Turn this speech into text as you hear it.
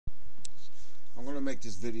to make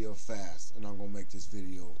this video fast, and I'm going to make this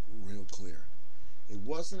video real clear. It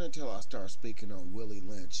wasn't until I started speaking on Willie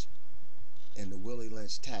Lynch and the Willie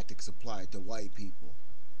Lynch tactics applied to white people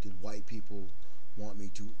did white people want me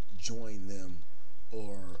to join them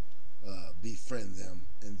or befriend them,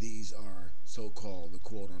 and these are so-called, the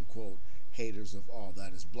quote-unquote, haters of all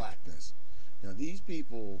that is blackness. Now, these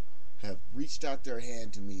people have reached out their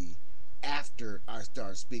hand to me after I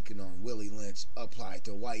started speaking on Willie Lynch applied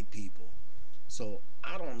to white people. So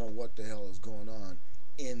I don't know what the hell is going on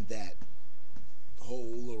in that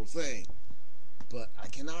whole little thing. But I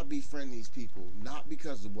cannot befriend these people, not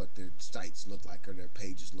because of what their sites look like or their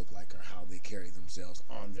pages look like or how they carry themselves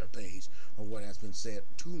on their page or what has been said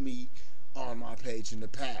to me on my page in the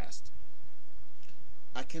past.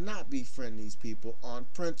 I cannot befriend these people on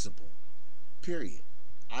principle, period.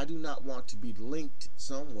 I do not want to be linked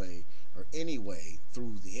some way or any way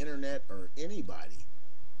through the internet or anybody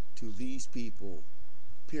to these people,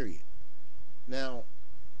 period. Now,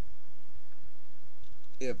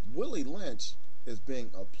 if Willie Lynch is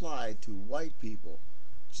being applied to white people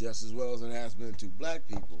just as well as it has been to black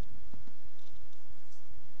people,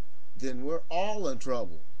 then we're all in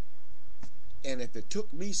trouble. And if it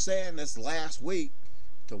took me saying this last week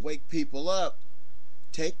to wake people up,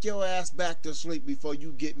 take your ass back to sleep before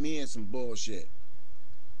you get me in some bullshit.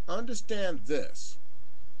 Understand this.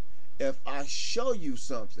 If I show you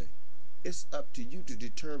something, it's up to you to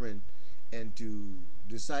determine and to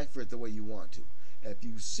decipher it the way you want to. If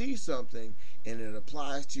you see something and it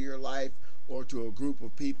applies to your life or to a group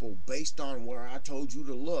of people based on where I told you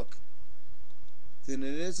to look, then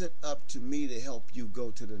it isn't up to me to help you go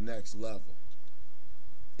to the next level.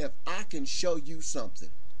 If I can show you something,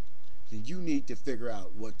 then you need to figure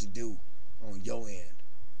out what to do on your end,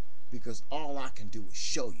 because all I can do is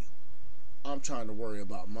show you. I'm trying to worry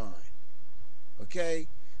about mine. Okay?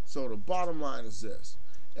 So the bottom line is this.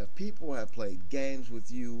 If people have played games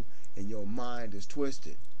with you and your mind is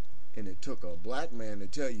twisted, and it took a black man to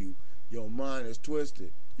tell you your mind is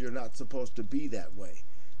twisted, you're not supposed to be that way.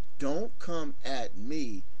 Don't come at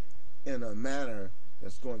me in a manner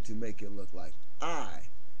that's going to make it look like I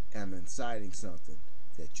am inciting something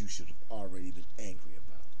that you should have already been angry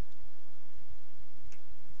about.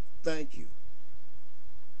 Thank you.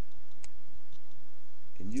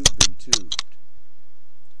 And you've been tubed.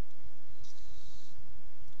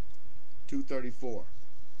 234.